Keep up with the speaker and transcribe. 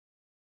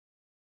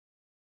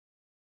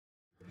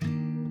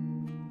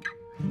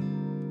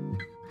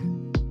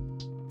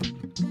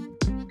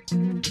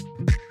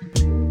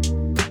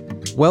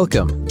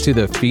Welcome to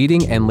the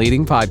Feeding and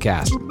Leading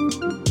Podcast,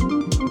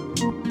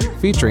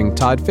 featuring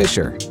Todd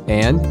Fisher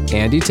and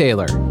Andy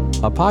Taylor,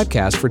 a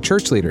podcast for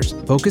church leaders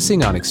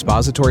focusing on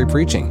expository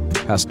preaching,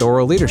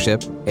 pastoral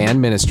leadership,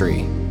 and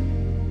ministry.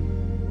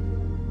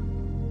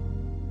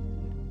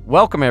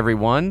 Welcome,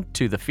 everyone,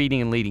 to the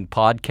Feeding and Leading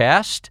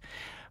Podcast.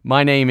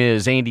 My name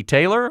is Andy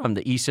Taylor. I'm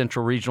the East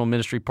Central Regional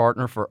Ministry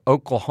Partner for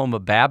Oklahoma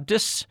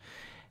Baptists,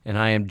 and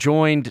I am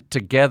joined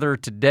together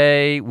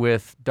today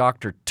with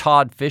Dr.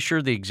 Todd Fisher,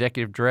 the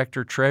Executive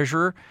Director,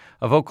 Treasurer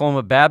of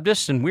Oklahoma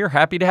Baptists, and we're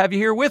happy to have you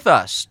here with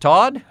us.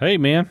 Todd? Hey,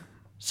 man.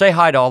 Say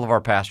hi to all of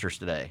our pastors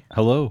today.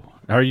 Hello.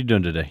 How are you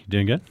doing today?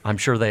 Doing good? I'm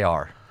sure they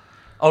are.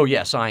 Oh,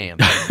 yes, I am.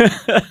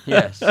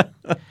 Yes.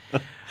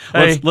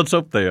 Hey. Let's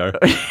hope they are.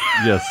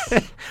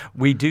 Yes.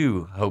 We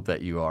do hope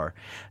that you are.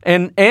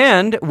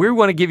 And we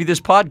want to give you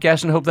this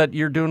podcast and hope that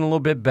you're doing a little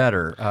bit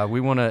better.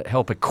 We want to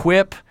help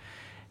equip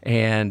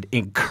and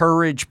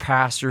encourage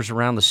pastors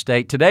around the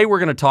state. Today we're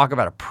going to talk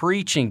about a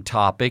preaching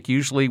topic.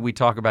 Usually we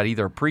talk about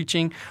either a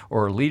preaching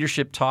or a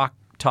leadership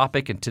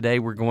topic, and today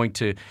we're going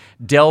to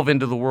delve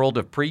into the world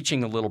of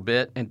preaching a little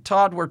bit. And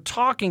Todd, we're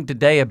talking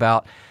today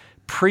about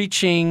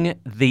preaching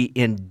the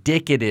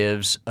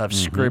indicatives of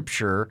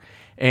Scripture.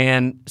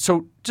 And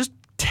so just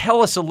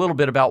tell us a little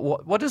bit about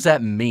what does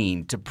that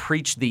mean to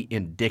preach the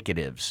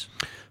indicatives?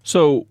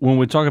 So when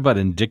we talk about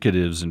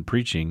indicatives in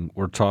preaching,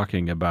 we're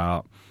talking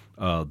about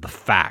the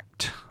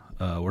fact.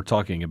 We're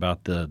talking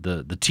about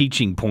the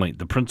teaching point,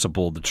 the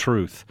principle, the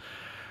truth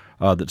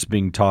that's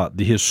being taught,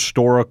 the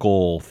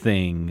historical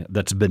thing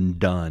that's been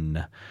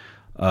done.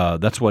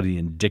 That's what the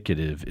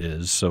indicative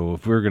is. So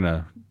if we're going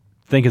to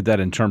think of that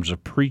in terms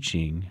of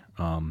preaching,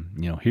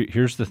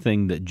 here's the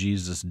thing that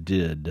Jesus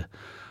did,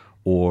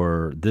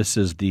 or this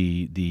is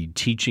the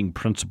teaching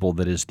principle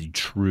that is the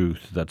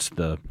truth. That's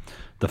the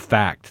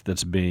fact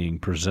that's being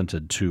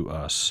presented to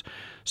us.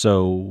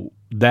 So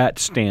that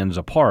stands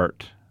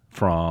apart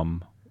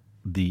from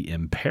the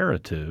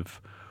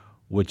imperative,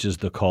 which is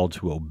the call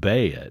to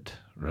obey it,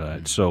 right?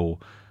 Mm-hmm. So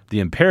the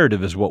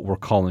imperative is what we're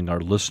calling our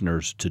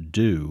listeners to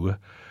do.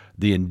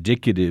 The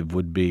indicative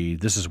would be,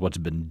 this is what's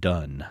been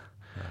done.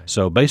 Right.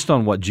 So based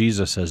on what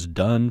Jesus has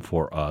done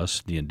for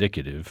us, the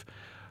indicative,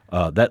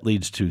 that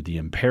leads to the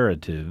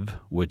imperative,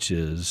 which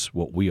is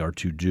what we are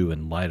to do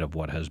in light of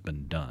what has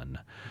been done.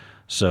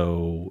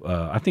 So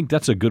I think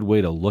that's a good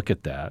way to look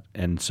at that.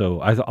 And so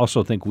I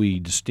also think we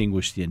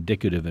distinguish the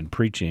indicative in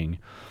preaching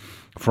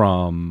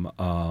from,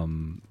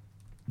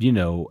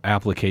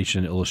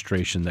 application,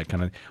 illustration, that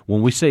kind of.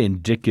 When we say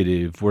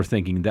indicative, we're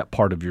thinking that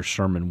part of your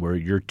sermon where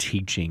you're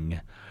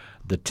teaching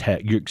the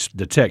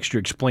text,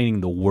 you're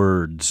explaining the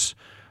words.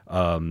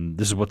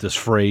 This is what this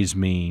phrase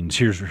means.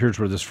 Here's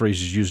where this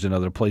phrase is used in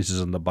other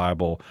places in the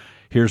Bible.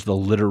 Here's the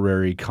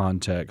literary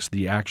context,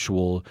 the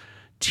actual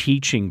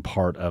teaching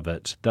part of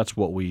it. That's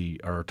what we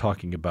are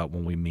talking about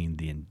when we mean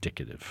the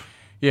indicative.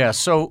 Yeah,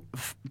 so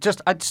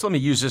just let me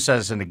use this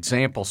as an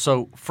example.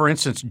 So, for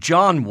instance,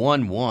 John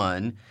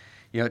 1:1,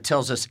 it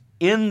tells us,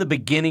 "In the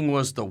beginning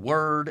was the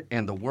Word,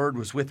 and the Word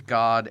was with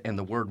God, and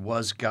the Word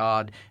was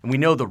God." And we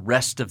know the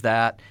rest of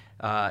that.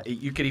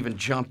 You could even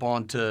jump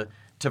on to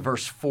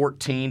verse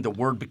 14, "The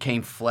Word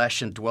became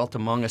flesh and dwelt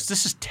among us."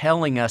 This is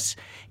telling us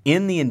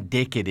in the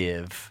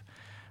indicative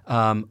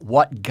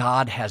what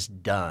God has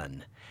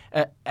done.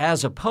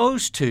 As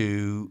opposed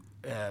to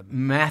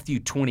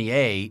Matthew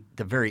 28,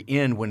 the very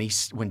end,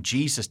 when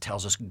Jesus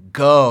tells us,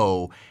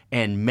 "Go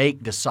and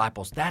make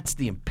disciples." That's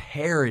the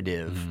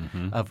imperative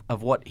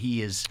of what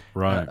he is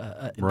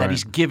that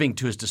he's giving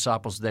to his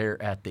disciples there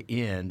at the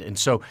end. And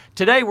so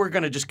today we're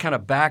going to just kind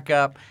of back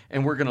up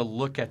and we're going to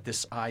look at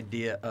this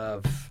idea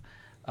of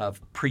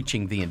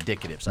preaching the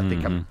indicatives. I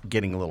think I'm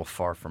getting a little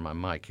far from my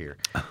mic here.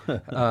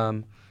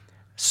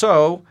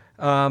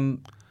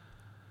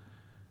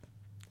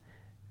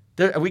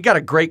 We got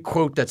a great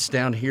quote that's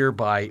down here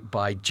by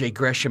J.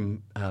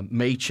 Gresham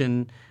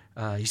Machen.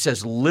 He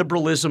says,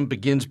 "Liberalism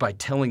begins by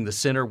telling the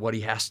sinner what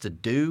he has to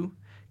do.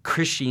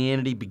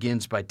 Christianity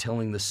begins by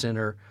telling the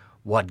sinner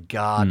what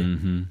God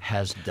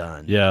has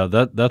done." Yeah,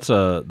 that's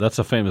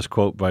a famous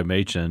quote by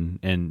Machen,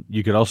 and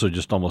you could also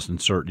just almost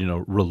insert,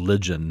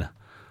 religion.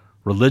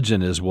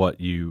 Religion is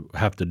what you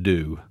have to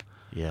do.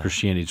 Yeah.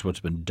 Christianity is what's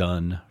been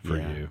done for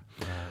you.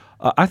 Right.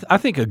 I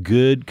think a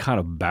good kind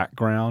of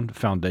background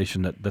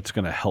foundation that's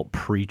going to help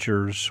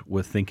preachers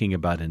with thinking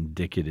about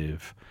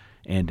indicative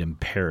and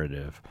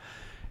imperative.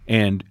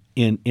 And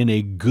in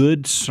a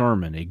good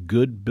sermon, a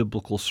good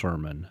biblical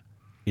sermon,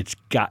 it's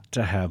got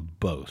to have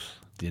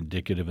both the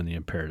indicative and the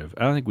imperative.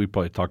 I think we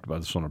probably talked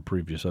about this on a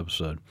previous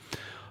episode.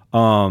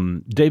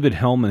 David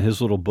Helm, in his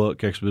little book,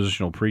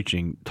 Expositional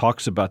Preaching,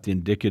 talks about the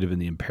indicative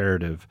and the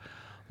imperative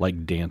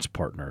like dance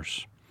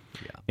partners.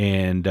 Yeah.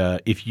 And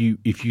if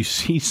you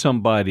see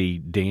somebody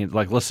dance,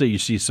 like let's say you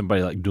see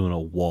somebody like doing a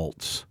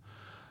waltz,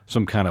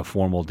 some kind of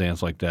formal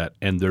dance like that,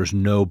 and there's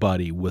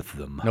nobody with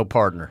them. No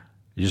partner.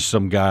 Just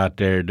some guy out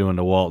there doing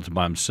the waltz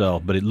by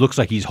himself, but it looks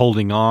like he's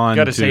holding on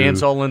Got his to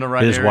hands all in the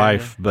right his area.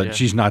 wife, but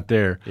she's not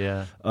there.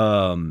 Yeah.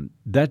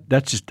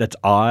 That's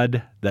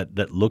odd.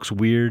 That looks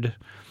weird.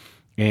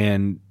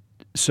 And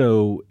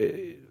so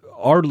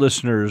our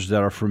listeners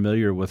that are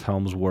familiar with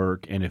Helm's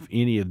work, and if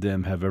any of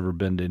them have ever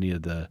been to any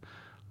of the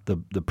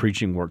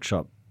preaching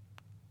workshop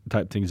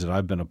type things that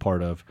I've been a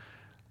part of,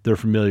 they're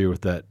familiar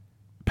with that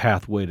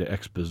pathway to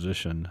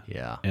exposition.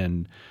 Yeah.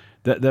 And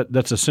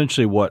that's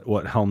essentially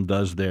what Helm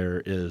does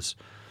there is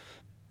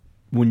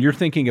when you're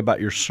thinking about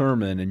your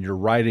sermon and you're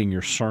writing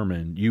your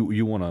sermon,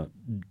 you want to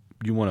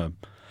I'm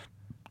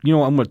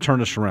going to turn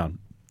this around.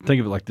 Think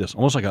of it like this,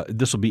 almost like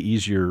this will be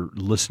easier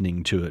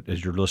listening to it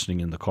as you're listening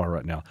in the car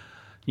right now.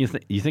 You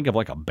think of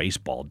like a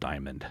baseball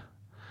diamond.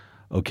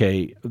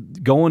 Okay,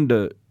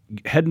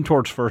 heading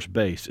towards first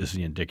base is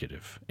the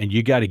indicative, and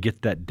you got to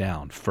get that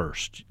down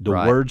first. The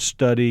word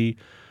study,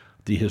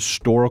 the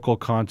historical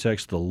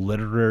context, the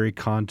literary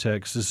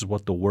context, this is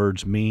what the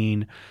words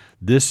mean.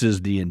 This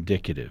is the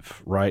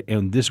indicative, right?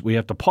 And this we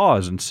have to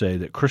pause and say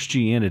that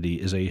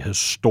Christianity is a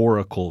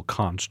historical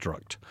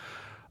construct.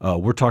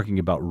 We're talking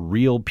about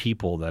real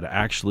people that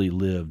actually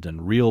lived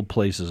and real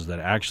places that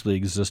actually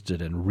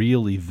existed and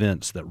real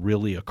events that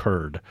really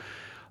occurred.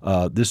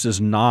 This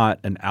is not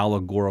an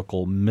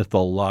allegorical,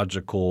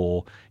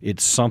 mythological,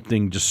 it's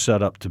something just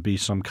set up to be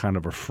some kind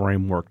of a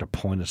framework to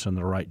point us in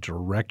the right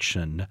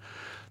direction.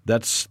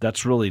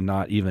 That's really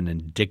not even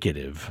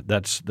indicative.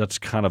 That's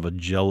kind of a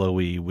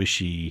jello-y,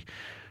 wishy,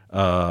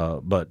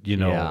 but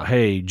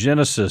hey,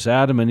 Genesis,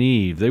 Adam and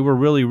Eve, they were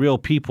really real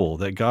people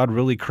that God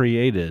really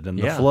created, and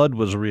the flood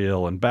was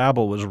real, and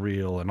Babel was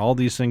real, and all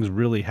these things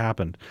really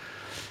happened.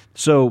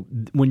 So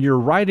when you're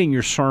writing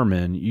your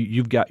sermon,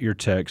 you've got your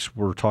text.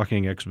 We're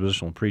talking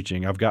expositional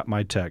preaching. I've got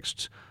my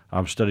texts.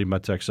 I've studied my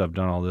text. I've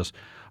done all this.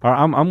 All right,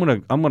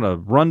 I'm gonna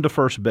run to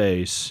first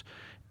base,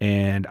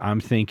 and I'm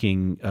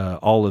thinking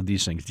all of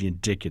these things. The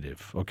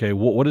indicative. Okay,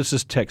 what is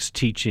this text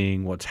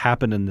teaching? What's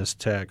happened in this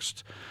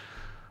text?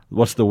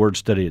 What's the word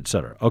study, et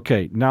cetera?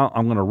 Okay, now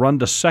I'm going to run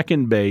to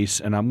second base,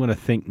 and I'm going to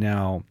think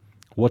now,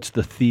 what's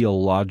the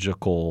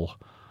theological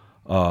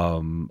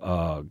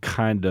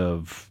kind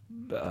of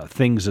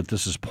things that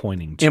this is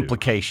pointing to?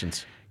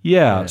 Implications.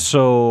 Yeah.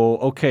 So,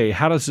 okay,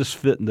 how does this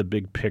fit in the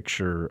big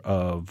picture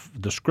of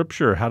the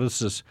Scripture? How does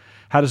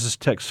this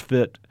text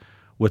fit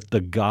with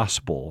the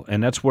gospel?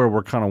 And that's where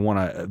we're kind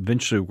of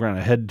eventually we're going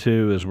to head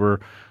to as we're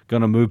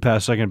going to move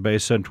past second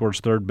base, head towards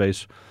third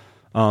base.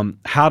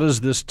 How does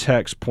this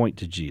text point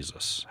to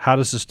Jesus? How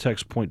does this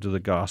text point to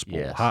the gospel?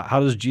 Yes. How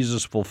does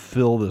Jesus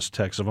fulfill this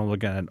text if I'm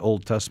looking at an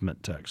Old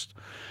Testament text?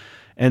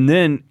 And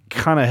then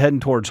kind of heading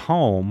towards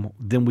home,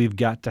 then we've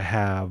got to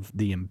have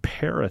the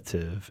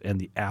imperative and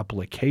the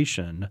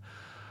application.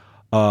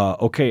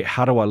 Okay,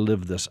 how do I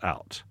live this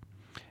out?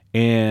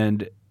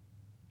 And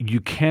you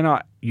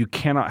cannot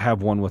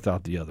have one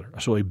without the other.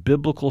 So a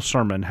biblical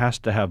sermon has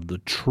to have the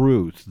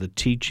truth, the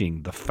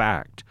teaching, the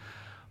fact.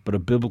 But a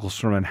biblical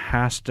sermon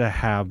has to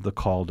have the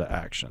call to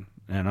action.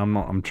 And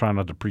I'm trying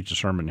not to preach a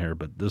sermon here,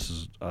 but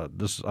I think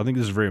this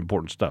is very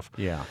important stuff.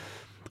 Yeah.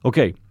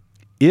 Okay,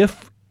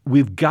 if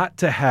we've got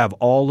to have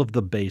all of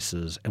the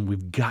bases, and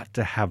we've got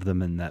to have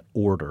them in that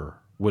order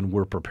when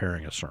we're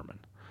preparing a sermon.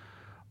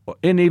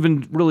 And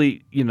even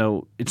really,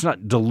 it's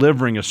not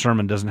delivering a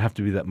sermon doesn't have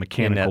to be that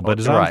mechanical, but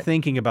as I'm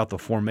thinking about the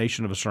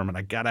formation of a sermon,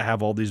 I got to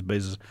have all these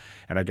bases,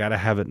 and I got to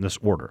have it in this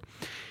order.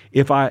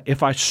 If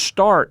I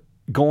start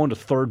going to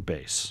third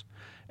base,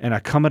 and I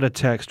come at a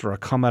text or I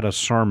come at a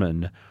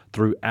sermon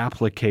through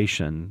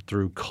application,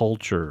 through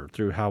culture,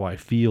 through how I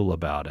feel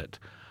about it,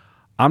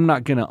 I'm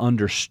not going to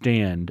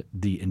understand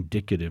the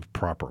indicative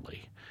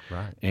properly.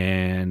 Right.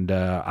 And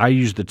I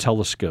use the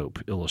telescope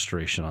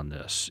illustration on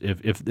this.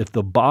 If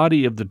the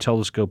body of the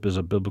telescope is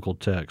a biblical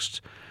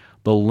text,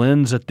 the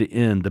lens at the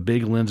end, the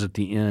big lens at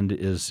the end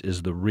is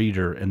the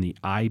reader, and the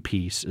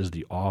eyepiece is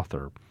the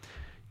author.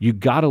 You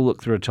got to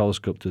look through a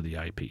telescope through the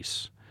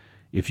eyepiece.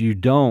 If you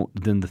don't,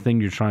 then the thing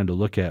you're trying to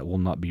look at will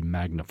not be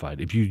magnified.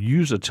 If you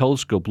use a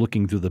telescope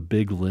looking through the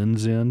big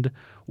lens end,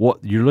 what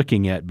you're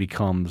looking at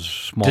becomes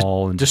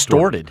small and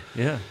distorted.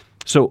 Yeah.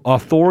 So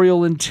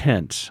authorial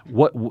intent,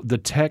 what the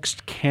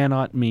text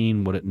cannot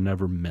mean what it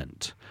never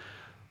meant.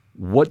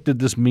 What did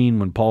this mean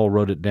when Paul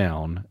wrote it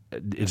down?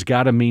 It's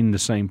got to mean the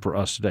same for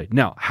us today.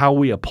 Now, how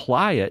we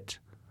apply it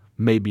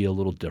may be a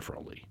little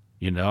differently.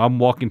 I'm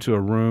walking to a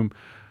room.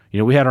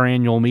 We had our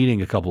annual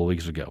meeting a couple of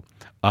weeks ago.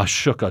 I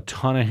shook a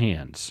ton of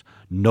hands.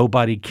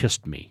 Nobody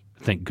kissed me,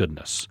 thank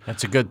goodness.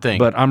 That's a good thing.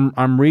 But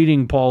I'm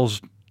reading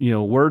Paul's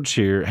words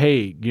here.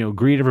 Hey,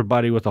 greet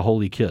everybody with a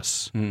holy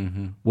kiss.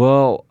 Mm-hmm.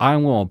 Well,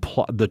 I'm going to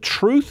apply. The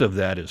truth of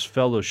that is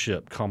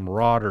fellowship,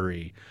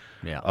 camaraderie.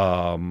 Yeah.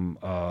 A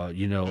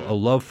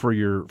love for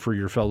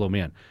your fellow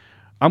man.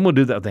 I'm going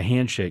to do that with a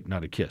handshake,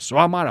 not a kiss. So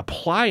I might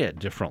apply it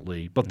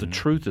differently, but the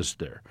truth is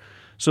there.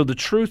 So the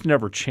truth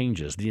never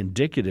changes. The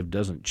indicative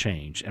doesn't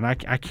change, and I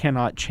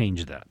cannot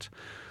change that.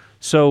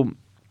 So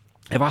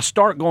if I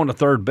start going to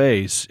third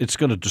base, it's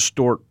going to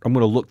distort. I'm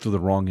going to look through the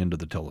wrong end of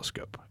the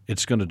telescope.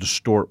 It's going to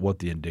distort what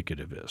the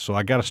indicative is. So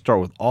I got to start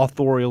with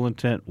authorial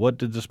intent. What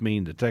did this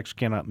mean? The text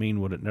cannot mean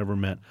what it never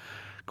meant.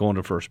 Going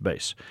to first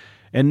base.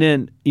 And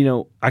then,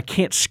 I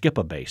can't skip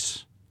a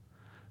base.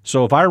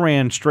 So if I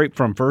ran straight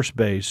from first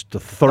base to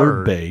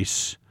third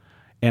base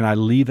and I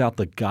leave out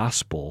the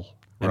gospel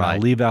and I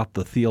leave out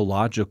the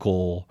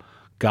theological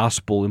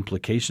gospel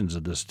implications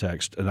of this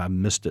text, and I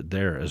missed it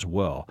there as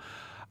well,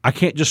 I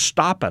can't just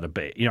stop at a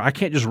base. I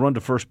can't just run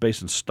to first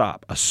base and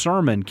stop. A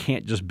sermon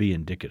can't just be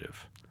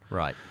indicative.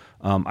 Right.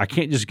 I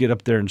can't just get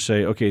up there and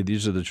say, okay,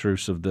 these are the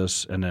truths of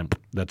this, and then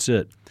that's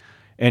it.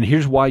 And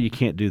here's why you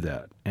can't do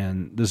that.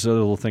 And this other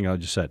little thing I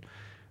just said.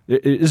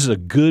 This is a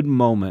good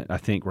moment, I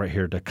think, right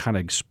here to kind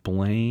of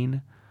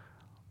explain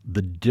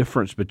the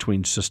difference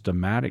between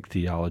systematic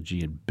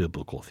theology and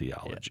biblical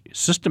theology. Yeah.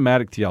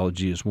 Systematic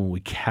theology is when we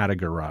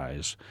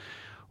categorize.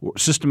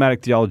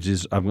 Systematic theology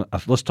is,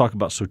 let's talk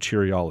about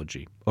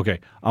soteriology. Okay,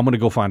 I'm going to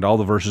go find all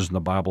the verses in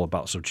the Bible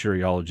about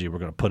soteriology. We're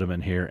going to put them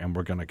in here, and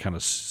we're going to kind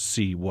of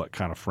see what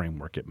kind of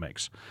framework it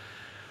makes.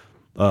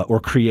 Or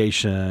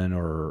creation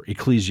or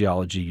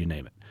ecclesiology, you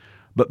name it.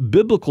 But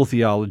biblical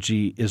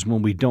theology is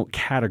when we don't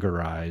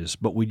categorize,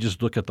 but we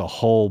just look at the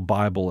whole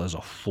Bible as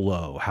a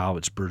flow, how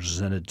it's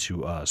presented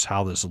to us,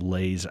 how this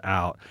lays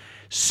out,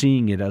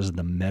 seeing it as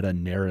the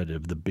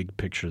meta-narrative, the big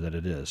picture that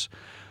it is.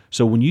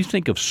 So when you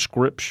think of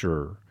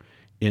Scripture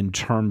in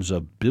terms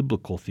of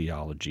biblical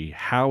theology,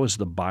 how is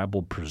the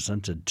Bible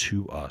presented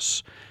to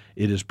us?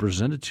 It is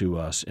presented to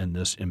us in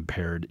this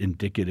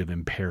indicative,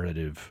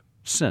 imperative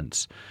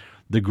sense.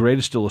 The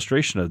greatest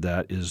illustration of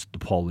that is the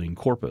Pauline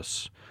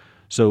corpus.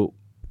 So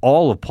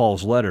all of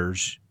Paul's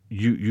letters,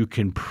 you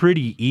can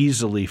pretty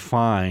easily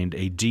find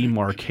a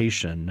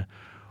demarcation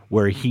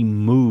where he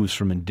moves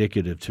from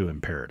indicative to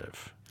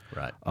imperative.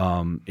 Right.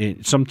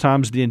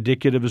 Sometimes the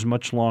indicative is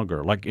much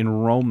longer, like in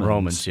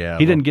Romans. Yeah.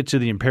 He didn't get to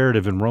the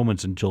imperative in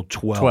Romans until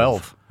 12.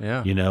 12,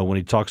 yeah. When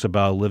he talks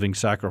about a living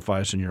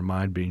sacrifice and your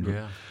mind being.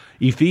 Yeah.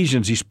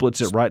 Ephesians, he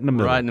splits it right in the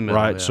middle. Right in the middle,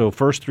 right? Yeah. So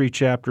first 3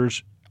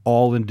 chapters,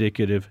 all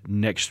indicative.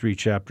 Next 3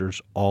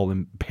 chapters, all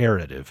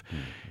imperative.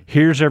 Mm-hmm.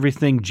 Here's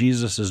everything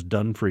Jesus has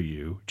done for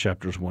you,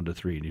 chapters 1 to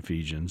 3 in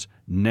Ephesians.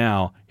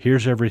 Now,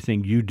 here's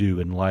everything you do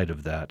in light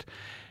of that.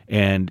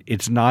 And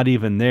it's not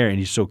even there, and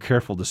he's so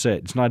careful to say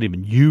it. It's not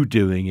even you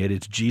doing it.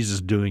 It's Jesus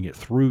doing it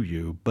through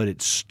you, but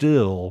it's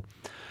still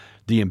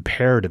the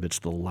imperative. It's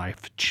the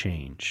life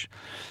change.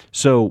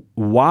 So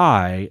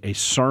why a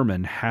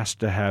sermon has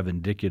to have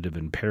indicative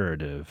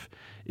imperative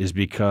is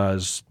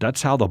because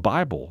that's how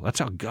that's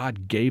how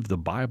God gave the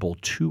Bible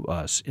to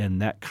us in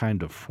that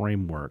kind of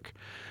framework.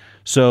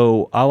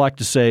 So I like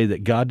to say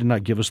that God did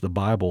not give us the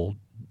Bible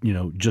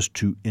just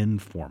to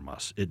inform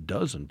us. It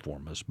does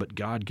inform us, but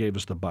God gave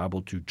us the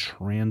Bible to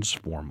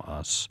transform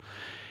us,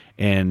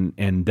 and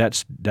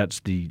that's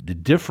the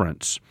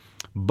difference.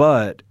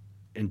 But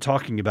in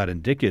talking about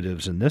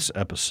indicatives in this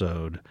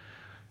episode,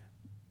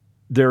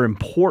 they're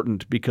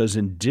important because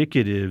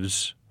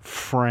indicatives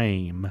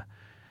frame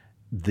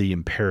the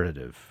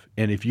imperative.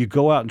 And if you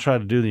go out and try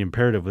to do the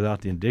imperative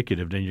without the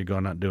indicative, then you're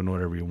going out doing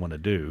whatever you want to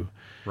do.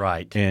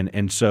 Right. And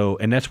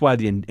that's why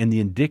the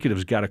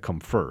indicative's got to come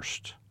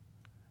first.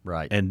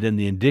 Right. And then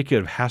the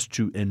indicative has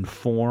to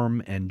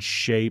inform and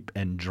shape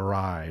and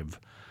drive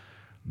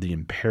the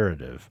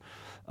imperative.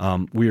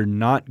 We are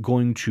not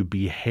going to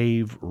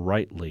behave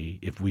rightly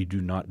if we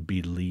do not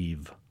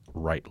believe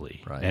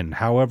rightly. Right. And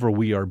however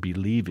we are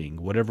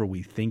believing, whatever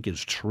we think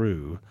is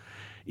true,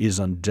 is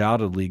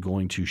undoubtedly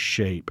going to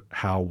shape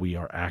how we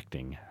are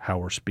acting, how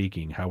we're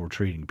speaking, how we're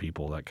treating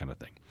people, that kind of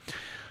thing.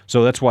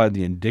 So that's why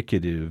the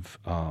indicative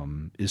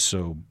is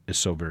so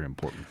very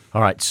important.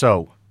 All right.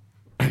 So,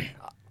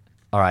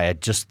 all right, I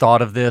just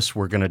thought of this.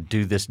 We're going to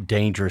do this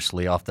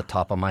dangerously off the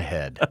top of my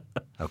head.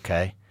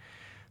 Okay.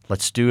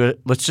 Let's do it.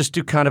 Let's just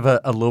do kind of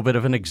a little bit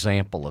of an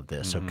example of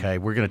this. Mm-hmm. Okay.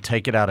 We're going to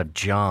take it out of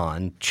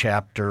John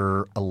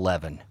chapter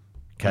 11.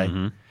 Okay.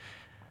 Mm-hmm.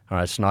 All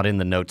right, it's not in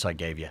the notes I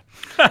gave you.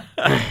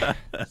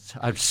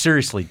 I've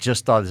seriously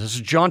just thought this is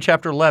John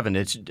chapter 11.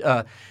 It's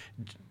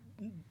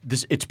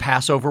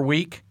Passover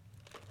week.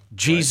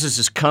 Jesus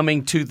is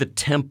coming to the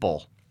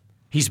temple.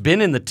 He's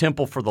been in the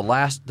temple for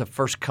the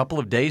first couple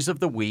of days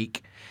of the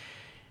week.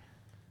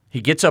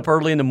 He gets up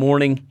early in the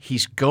morning.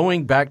 He's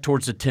going back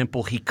towards the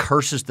temple. He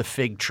curses the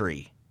fig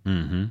tree.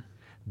 Mm-hmm.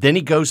 Then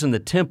he goes in the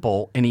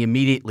temple and he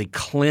immediately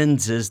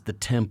cleanses the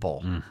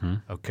temple. Mm-hmm.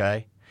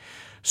 Okay,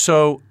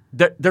 so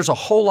there's a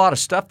whole lot of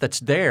stuff that's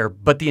there,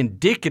 but the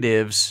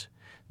indicatives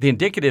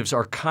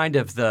are kind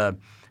of the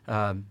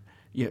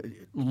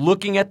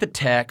looking at the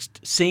text,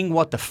 seeing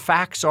what the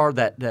facts are,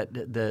 that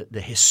the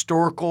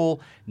historical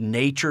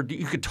nature.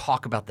 You could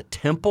talk about the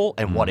temple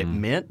and what it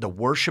meant, the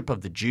worship of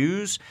the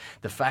Jews,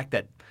 the fact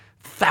that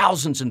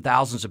thousands and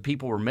thousands of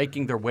people were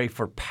making their way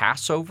for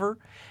Passover,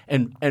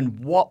 and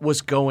what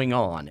was going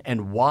on,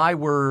 and why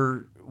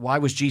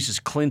was Jesus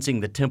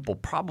cleansing the temple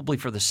probably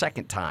for the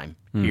second time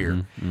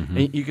here? Mm-hmm.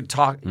 And you could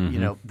talk,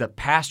 the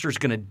pastor's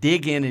going to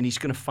dig in and he's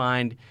going to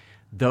find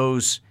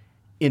those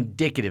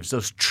indicatives,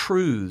 those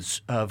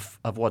truths of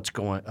what's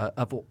going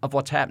of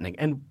what's happening.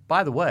 And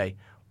by the way,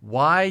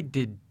 why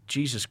did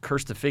Jesus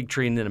curse the fig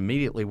tree and then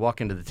immediately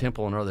walk into the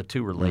temple, and are the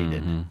two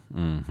related?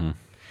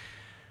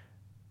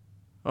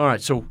 All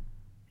right, so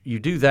you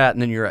do that,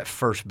 and then you're at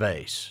first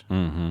base.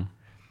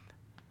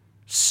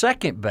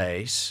 Second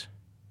base,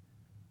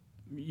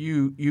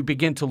 you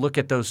begin to look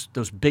at those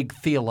big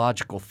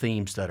theological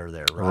themes that are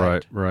there,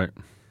 right? Right.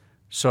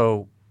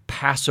 So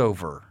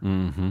Passover.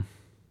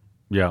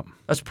 Yeah.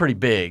 That's pretty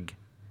big.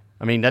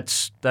 I mean,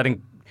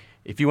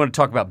 if you want to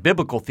talk about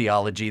biblical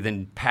theology,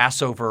 then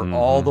Passover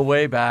all the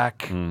way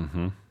back.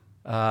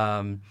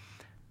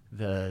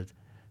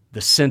 The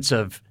sense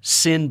of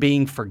sin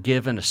being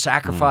forgiven, a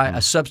sacrifice,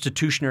 a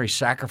substitutionary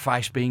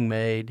sacrifice being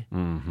made.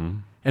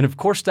 And of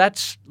course,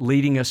 that's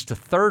leading us to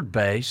third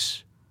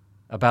base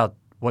about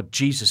what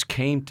Jesus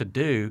came to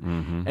do.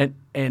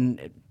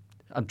 And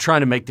I'm trying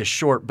to make this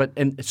short,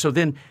 so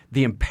then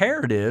the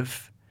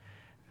imperative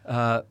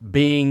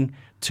being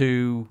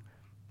to,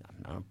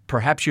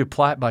 perhaps you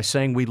apply it by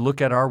saying we look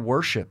at our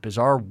worship. Is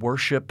our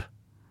worship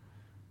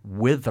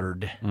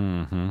withered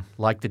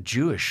like the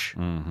Jewish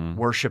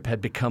worship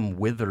had become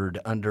withered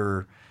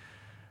under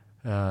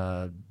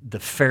the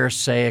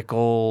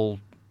Pharisaical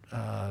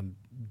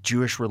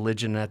Jewish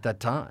religion at that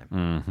time?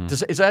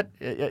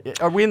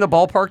 Are we in the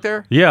ballpark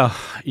there? Yeah.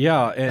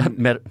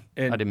 And I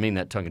didn't mean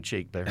that tongue in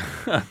cheek there.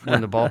 We're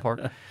in the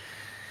ballpark.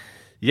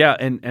 Yeah,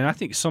 and I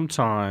think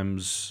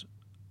sometimes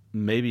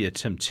maybe a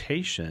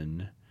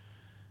temptation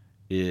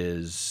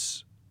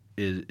is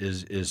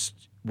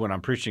when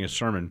I'm preaching a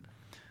sermon,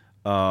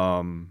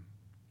 and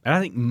I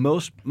think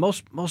most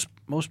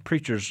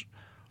preachers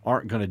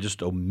aren't going to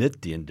just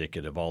omit the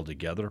indicative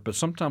altogether, but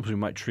sometimes we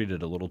might treat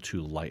it a little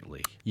too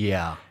lightly.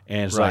 Yeah.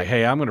 And it's like,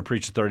 hey, I'm going to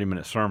preach a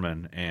 30-minute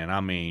sermon, and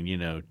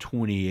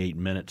 28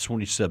 minutes,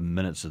 27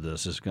 minutes of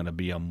this is going to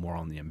be more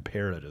on the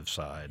imperative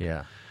side.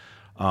 Yeah.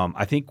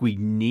 I think we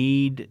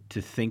need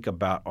to think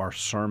about our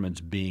sermons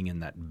being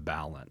in that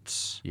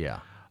balance. Yeah.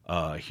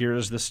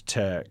 Here's this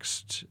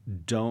text.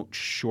 Don't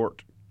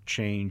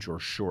shortchange or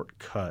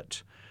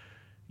shortcut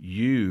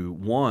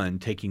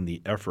taking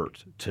the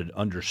effort to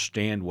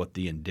understand what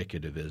the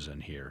indicative is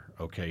in here.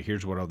 Okay,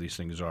 here's what all these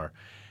things are.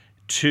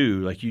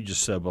 Two, like you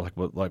just said, like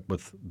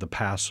with the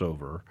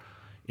Passover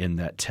in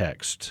that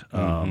text,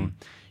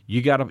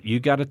 you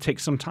gotta take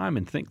some time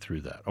and think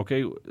through that.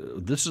 Okay,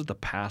 this is the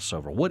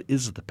Passover. What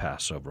is the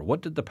Passover?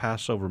 What did the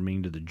Passover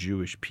mean to the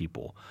Jewish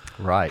people?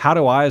 Right. How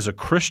do I, as a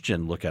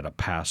Christian, look at a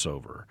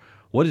Passover?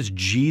 What is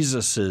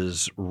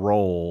Jesus's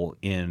role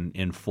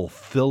in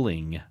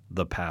fulfilling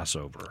the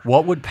Passover?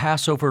 What would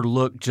Passover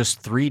look just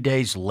 3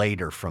 days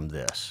later from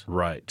this?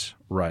 Right.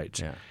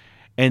 Yeah.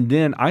 And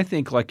then I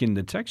think, like in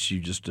the text you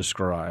just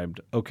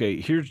described,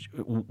 okay, here's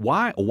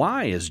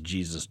why is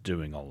Jesus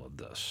doing all of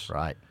this?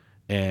 Right.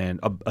 And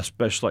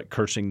especially like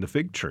cursing the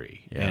fig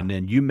tree. Yeah. And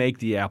then you make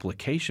the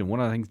application. One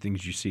of the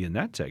things you see in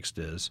that text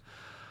is,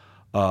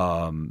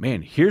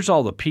 here's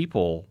all the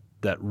people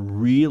that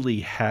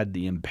really had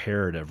the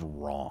imperative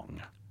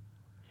wrong.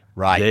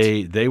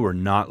 Right. They were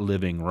not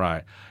living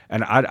right.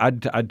 And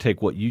I'd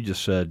take what you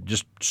just said,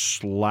 just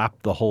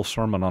slap the whole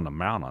Sermon on the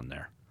Mount on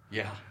there.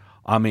 Yeah.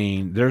 I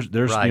mean, there's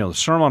Right. the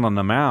Sermon on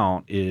the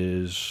Mount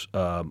is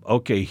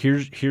okay.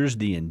 Here's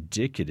the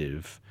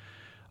indicative.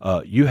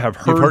 You have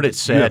heard it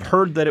said. You have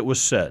heard that it was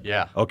said.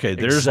 Yeah. Okay.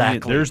 There's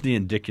the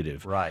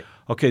indicative. Right.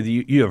 Okay.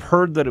 You have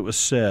heard that it was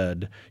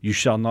said, you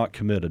shall not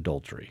commit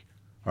adultery.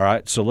 All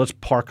right. So let's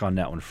park on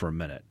that one for a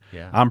minute.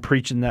 Yeah. I'm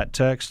preaching that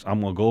text.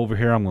 I'm going to go over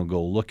here. I'm going to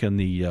go look I'm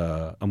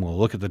going to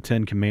look at the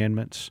 10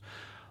 Commandments.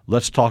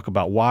 Let's talk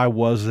about why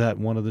was that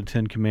one of the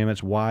 10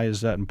 Commandments? Why is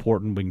that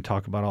important? We can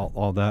talk about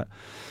all that.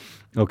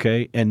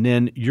 Okay. And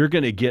then you're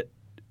going to get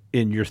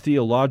in your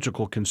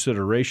theological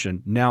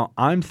consideration. Now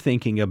I'm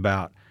thinking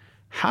about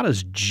how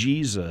does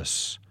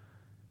Jesus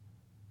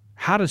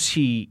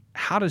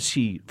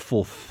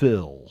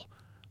fulfill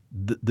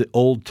the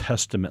Old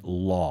Testament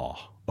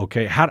law?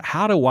 Okay,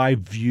 how do I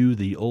view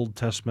the Old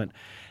Testament,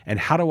 and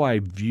how do I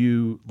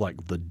view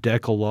like the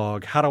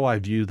Decalogue? How do I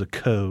view the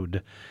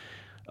code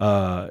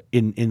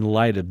in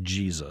light of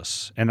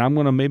Jesus? And I'm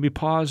going to maybe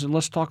pause and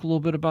let's talk a little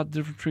bit about the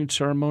difference between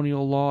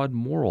ceremonial law and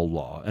moral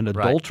law. And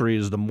adultery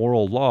is the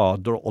moral law.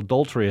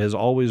 Adultery has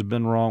always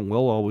been wrong,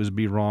 will always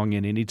be wrong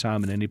in any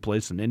time, in any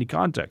place, in any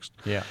context.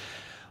 Yeah.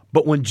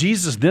 But when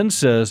Jesus then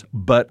says,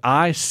 "But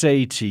I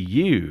say to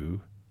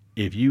you,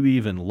 if you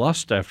even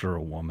lust after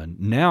a woman,"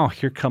 now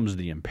here comes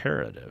the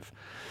imperative.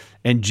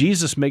 And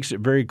Jesus makes it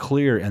very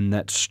clear in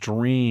that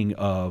string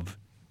of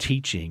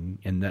teaching,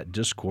 in that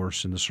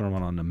discourse in the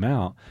Sermon on the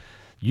Mount,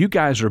 you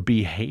guys are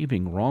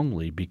behaving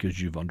wrongly because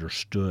you've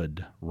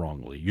understood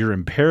wrongly. Your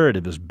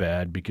imperative is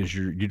bad because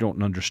you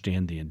don't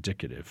understand the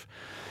indicative.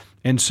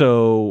 And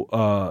so,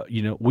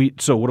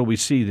 so what do we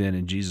see then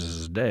in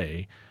Jesus'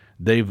 day?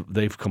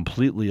 They've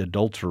completely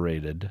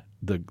adulterated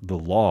the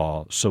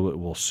law so it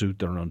will suit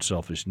their own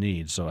selfish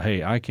needs. So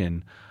hey, I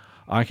can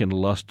I can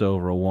lust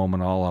over a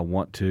woman all I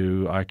want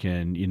to. I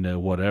can,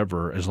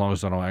 whatever, as long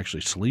as I don't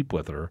actually sleep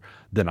with her,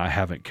 then I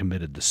haven't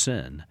committed the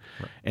sin.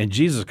 Right. And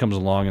Jesus comes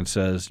along and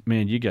says,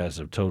 man, you guys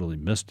have totally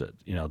missed it.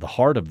 The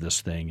heart of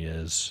this thing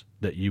is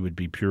that you would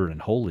be pure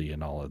and holy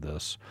in all of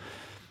this.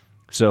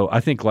 So I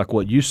think like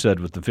what you said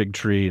with the fig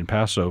tree and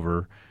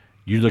Passover,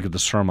 you look at the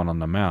Sermon on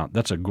the Mount,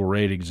 that's a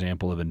great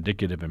example of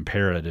indicative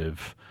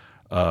imperative.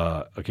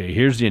 Okay,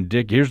 here's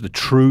the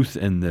truth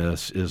in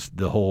this is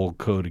the whole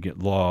code against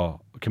law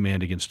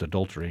command against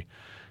adultery.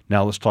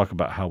 Now let's talk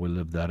about how we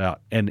live that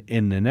out. And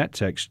in that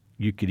text,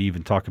 you could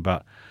even talk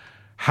about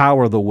how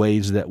are the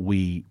ways that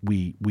we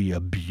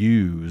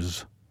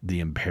abuse the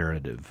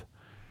imperative.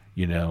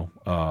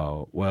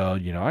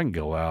 I can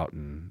go out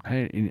and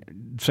hey,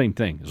 same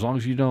thing. As long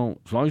as you don't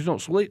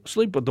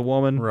sleep with the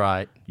woman,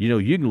 right?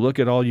 You can look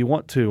at all you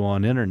want to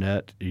on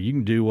internet. You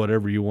can do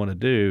whatever you want to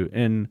do,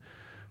 and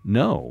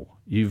no,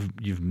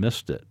 you've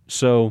missed it.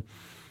 So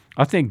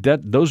I think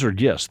that those are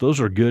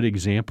good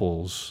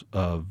examples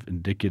of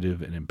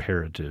indicative and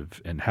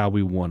imperative, and how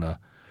we want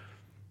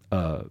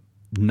to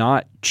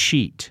not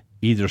cheat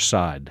either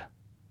side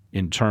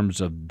in terms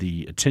of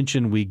the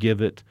attention we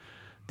give it,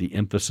 the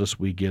emphasis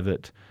we give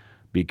it,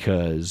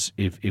 because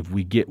if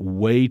we get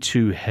way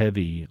too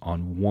heavy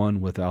on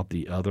one without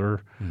the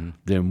other,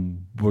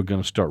 then we're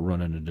going to start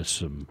running into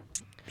some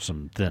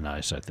thin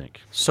ice, I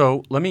think.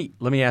 So let me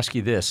ask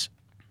you this.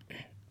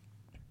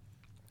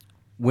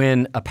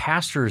 When a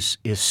pastor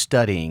is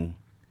studying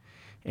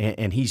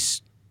and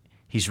he's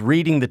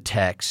reading the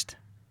text,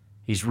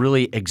 he's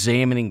really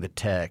examining the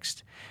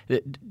text,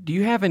 do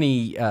you have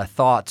any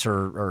thoughts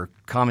or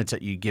comments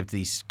that you give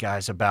these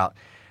guys about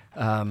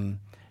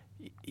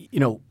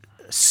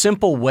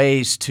simple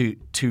ways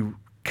to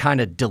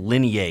kind of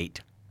delineate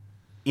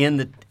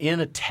in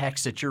a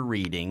text that you're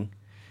reading,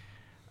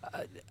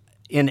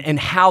 and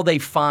how they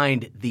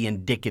find the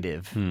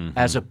indicative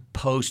as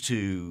opposed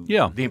to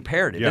the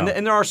imperative? Yeah.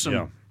 And there are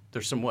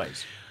there's some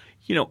ways.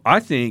 I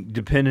think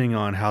depending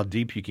on how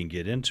deep you can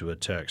get into a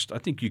text, I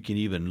think you can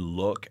even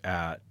look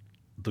at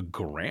the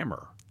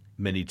grammar.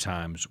 Many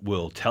times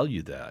will tell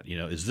you that.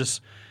 Is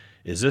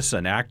this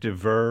an active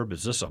verb?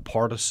 Is this a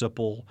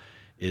participle?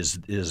 Is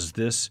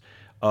this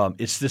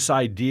it's this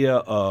idea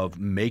of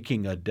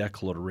making a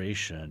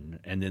declaration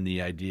and then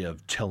the idea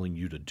of telling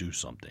you to do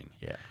something.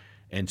 Yeah.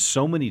 And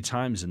so many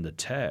times in the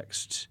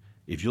text,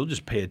 if you'll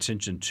just pay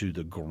attention to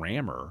the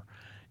grammar,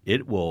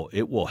 it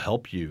will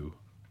help you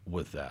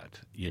with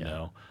that.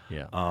 Yeah.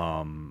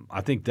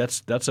 I think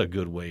that's a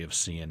good way of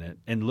seeing it.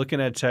 And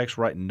looking at text,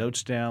 writing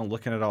notes down,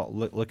 looking it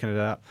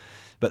out,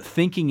 but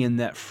thinking in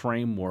that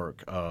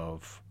framework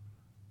of,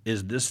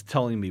 is this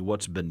telling me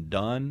what's been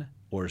done,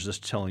 or is this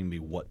telling me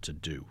what to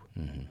do?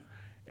 Mm-hmm.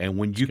 And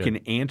when you can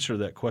answer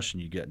that question,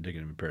 you get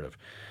indicative imperative.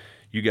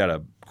 You got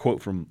a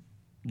quote from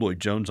Lloyd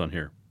Jones on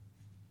here,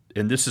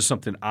 and this is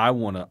something I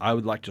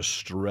would like to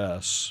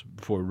stress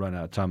before we run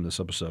out of time in this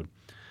episode.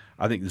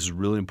 I think this is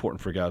really important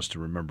for guys to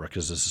remember,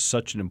 because this is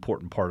such an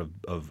important part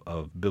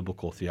of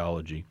biblical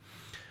theology.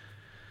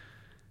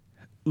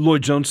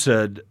 Lloyd Jones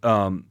said,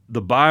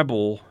 the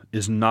Bible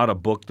is not a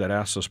book that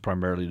asks us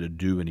primarily to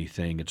do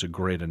anything. It's a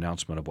great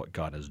announcement of what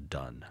God has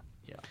done.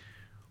 Yeah.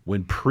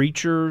 When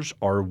preachers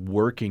are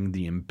working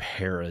the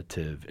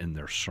imperative in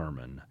their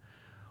sermon,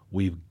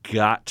 we've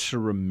got to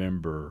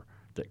remember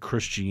that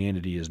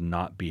Christianity is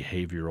not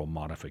behavioral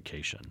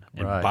modification.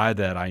 And by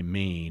that I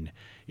mean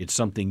it's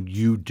something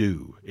you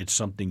do. It's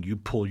something you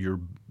pull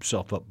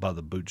yourself up by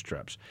the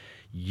bootstraps.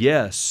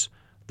 Yes,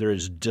 there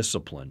is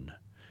discipline.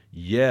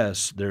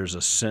 Yes, there's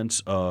a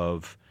sense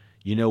of,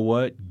 you know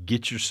what,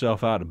 get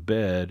yourself out of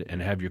bed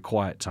and have your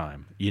quiet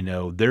time.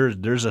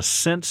 There's a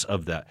sense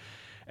of that.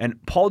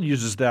 And Paul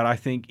uses that, I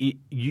think.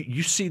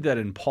 You see that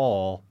in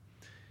Paul,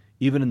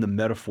 even in the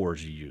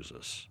metaphors he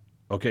uses.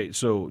 Okay,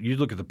 so you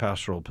look at the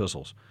pastoral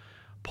epistles.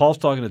 Paul's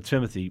talking to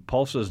Timothy.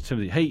 Paul says to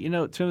Timothy,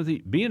 hey,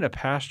 Timothy, being a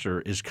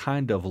pastor is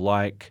kind of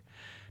like,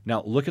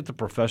 now look at the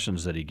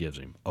professions that he gives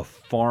him: a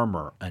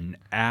farmer, an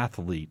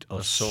athlete,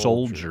 a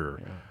soldier.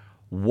 Yeah.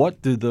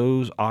 What do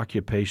those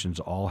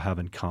occupations all have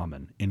in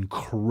common?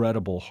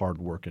 Incredible hard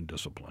work and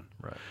discipline.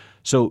 Right.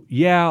 So,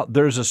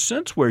 there's a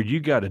sense where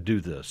you got to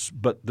do this,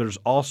 but there's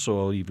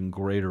also an even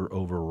greater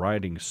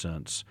overriding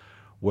sense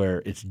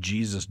where it's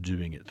Jesus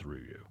doing it through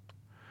you.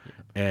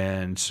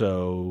 And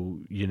so,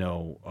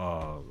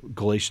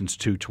 Galatians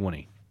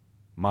 2:20,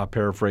 my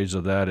paraphrase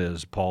of that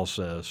is Paul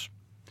says,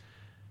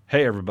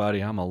 hey,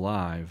 everybody, I'm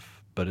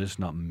alive, but it's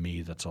not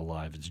me that's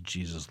alive. It's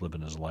Jesus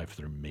living his life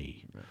through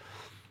me. Right.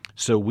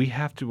 So we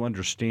have to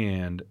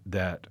understand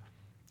that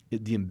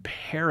the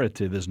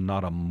imperative is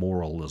not a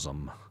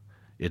moralism.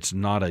 It's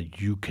not a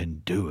you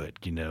can do it,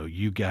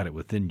 you got it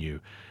within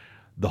you.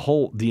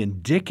 The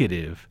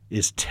indicative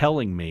is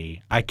telling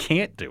me I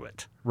can't do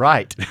it.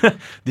 Right.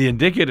 The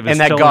indicative is and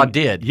that telling, God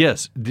did.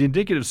 Yes. The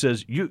indicative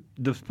says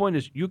the point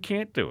is you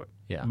can't do it.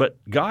 Yeah. But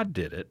God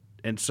did it.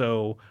 And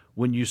so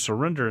when you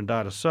surrender and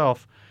die to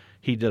self,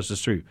 he does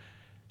this through you.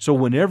 So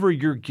whenever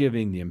you're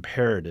giving the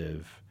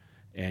imperative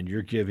and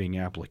you're giving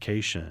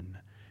application,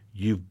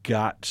 you've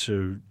got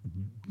to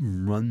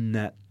run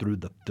that through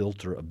the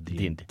filter of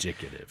the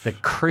indicative. The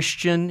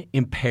Christian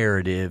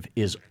imperative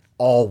is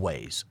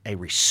always a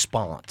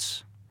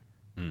response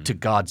to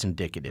God's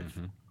indicative.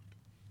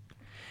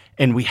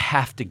 And we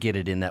have to get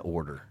it in that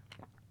order.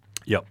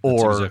 Yep,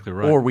 that's exactly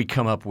right. Or we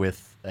come up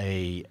with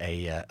a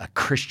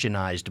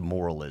Christianized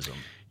moralism.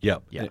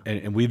 Yep. Yeah.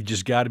 And we've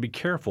just got to be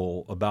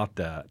careful about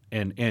that.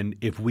 And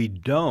if we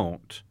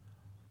don't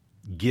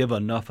give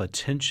enough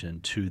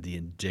attention to the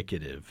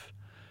indicative,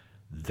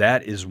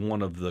 that is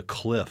one of the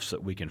cliffs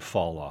that we can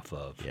fall off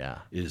of. Yeah.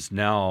 Is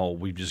now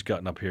we've just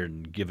gotten up here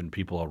and given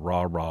people a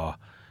rah-rah.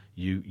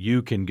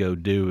 You can go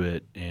do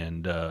it,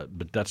 and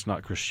but that's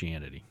not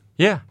Christianity.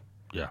 Yeah.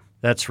 Yeah.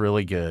 That's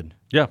really good.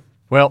 Yeah.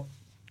 Well,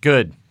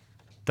 good.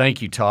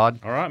 Thank you, Todd.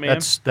 All right, man.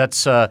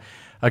 That's a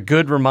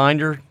good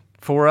reminder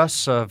for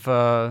us of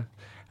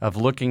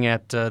looking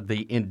at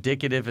the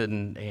indicative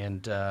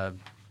and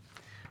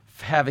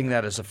having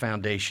that as a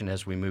foundation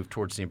as we move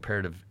towards the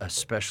imperative,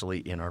 especially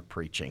in our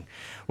preaching.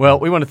 Well,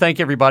 we want to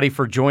thank everybody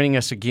for joining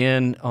us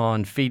again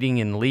on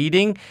Feeding and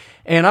Leading.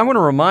 And I want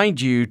to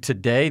remind you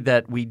today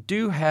that we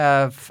do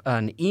have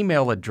an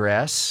email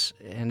address,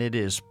 and it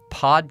is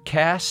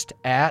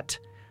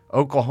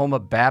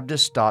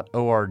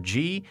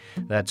podcast@oklahomabaptist.org.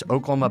 That's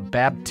Oklahoma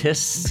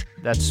Baptists,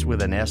 that's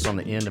with an S on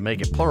the end to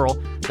make it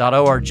plural,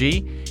 .org.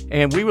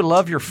 And we would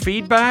love your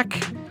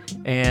feedback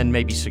and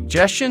maybe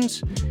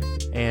suggestions.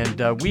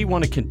 And we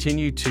want to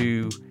continue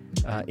to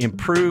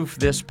improve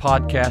this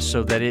podcast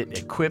so that it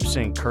equips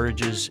and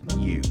encourages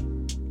you.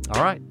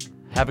 All right.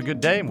 Have a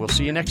good day, and we'll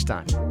see you next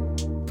time.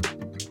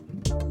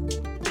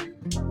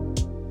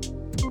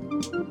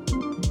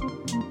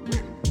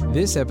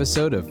 This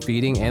episode of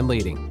Feeding and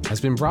Leading has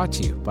been brought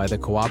to you by the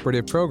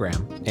Cooperative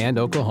Program and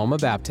Oklahoma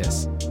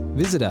Baptist.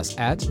 Visit us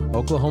at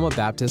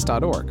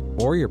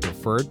oklahomabaptist.org or your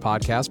preferred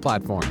podcast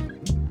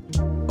platform.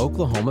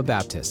 Oklahoma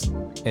Baptist,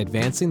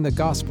 advancing the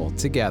gospel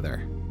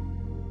together.